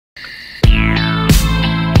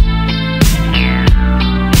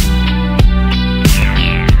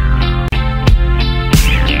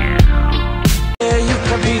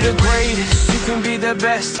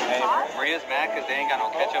breakfast. Hey, Maria's mad because they ain't got no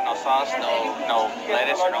ketchup, no sauce, no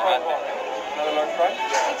lettuce, or no nothing. Another large fry?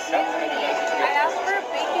 Excuse me, I asked for a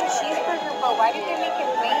bacon cheeseburger, but why did they make it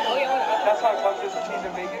plain? Oh, yeah, that's how it comes, just cheese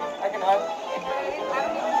and bacon. I can have. I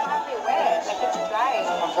don't even have it wet, like it's dry.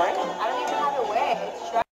 I'm sorry? I don't even have it wet,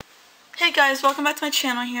 it's dry. Hey guys, welcome back to my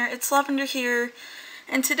channel here. It's Lavender here.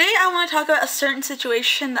 And today I want to talk about a certain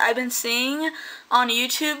situation that I've been seeing on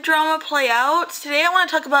YouTube drama play out. Today I want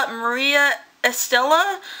to talk about Maria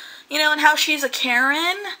Estella, you know, and how she's a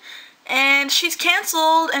Karen. And she's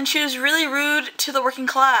canceled and she was really rude to the working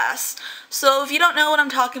class. So if you don't know what I'm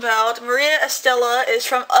talking about, Maria Estella is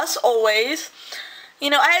from Us Always. You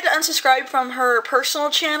know, I had to unsubscribe from her personal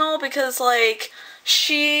channel because, like,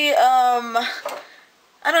 she, I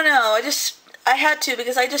don't know, I had to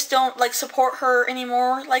because I just don't, like, support her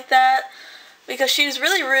anymore like that. Because she was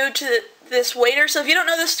really rude to this waiter. So if you don't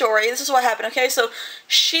know the story, this is what happened, okay? So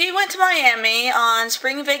she went to Miami on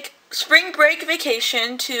spring break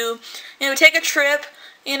vacation to, you know, take a trip,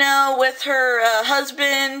 you know, with her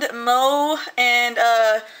husband, Mo, and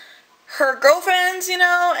her girlfriends, you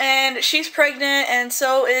know, and she's pregnant, and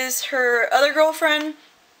so is her other girlfriend.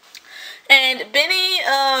 And Benny,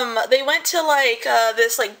 they went to, like,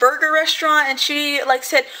 this, like, burger restaurant, and she, like,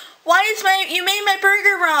 said, you made my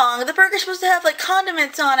burger wrong. The burger's supposed to have, like,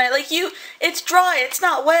 condiments on it. Like, it's dry, it's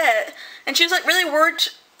not wet. And she was, like, really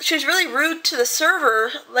rude to the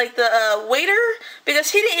server, like, the, waiter,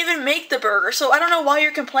 because he didn't even make the burger. So I don't know why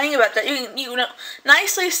you're complaining about that. You know,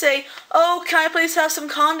 nicely say, oh, can I please have some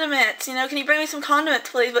condiments? You know, can you bring me some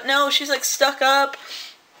condiments, please? But no, she's, like, stuck up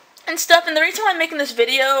and stuff. And the reason why I'm making this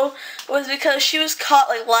video was because she was caught,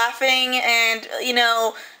 like, laughing and, you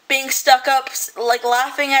know, being stuck up, like,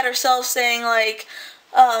 laughing at herself, saying, like,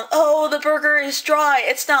 oh, the burger is dry,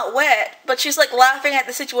 it's not wet. But she's, like, laughing at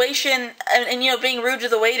the situation and, you know, being rude to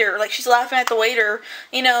the waiter. Like, she's laughing at the waiter,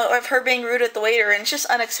 you know, of her being rude at the waiter, and it's just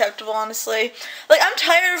unacceptable, honestly. Like, I'm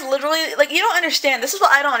tired of literally, like, you don't understand. This is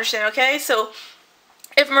what I don't understand, okay? So,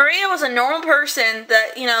 if Maria was a normal person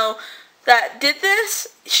that, you know, that did this,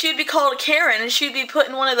 she would be called a Karen, and she would be put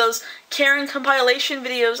in one of those Karen compilation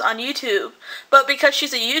videos on YouTube. But because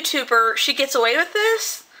she's a YouTuber, she gets away with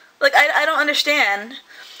this? Like, I don't understand.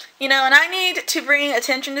 You know, and I need to bring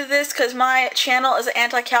attention to this because my channel is an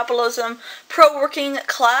anti-capitalism, pro-working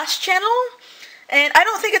class channel. And I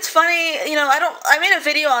don't think it's funny, you know, I made a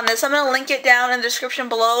video on this. I'm going to link it down in the description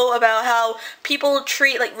below about how people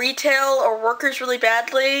treat, like, retail or workers really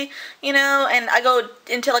badly, you know, and I go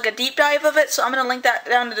into, like, a deep dive of it, so I'm going to link that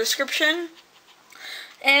down in the description.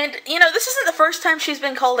 And, you know, this isn't the first time she's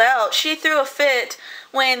been called out. She threw a fit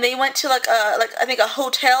when they went to, like, I think a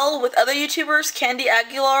hotel with other YouTubers, Candy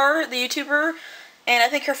Aguilar, the YouTuber, and I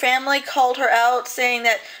think her family called her out saying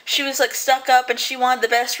that she was, like, stuck up and she wanted the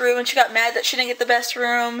best room and she got mad that she didn't get the best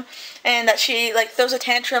room and that she, like, throws a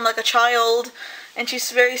tantrum like a child and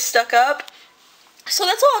she's very stuck up. So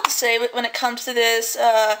that's all I have to say when it comes to this.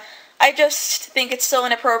 I just think it's so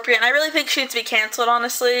inappropriate and I really think she needs to be canceled,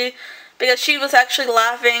 honestly. Because she was actually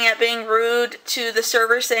laughing at being rude to the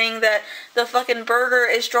server, saying that the fucking burger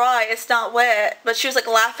is dry, it's not wet. But she was, like,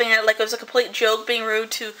 laughing at it like it was a complete joke, being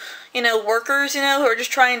rude to, you know, workers, you know, who are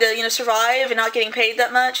just trying to, you know, survive and not getting paid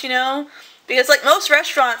that much, you know. Because, like, most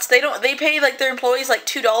restaurants, they pay, like, their employees, like,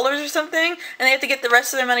 $2 or something, and they have to get the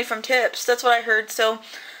rest of their money from tips. That's what I heard, so,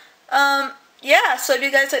 yeah, so if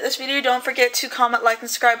you guys like this video, don't forget to comment, like, and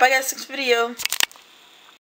subscribe. Bye, guys, next video.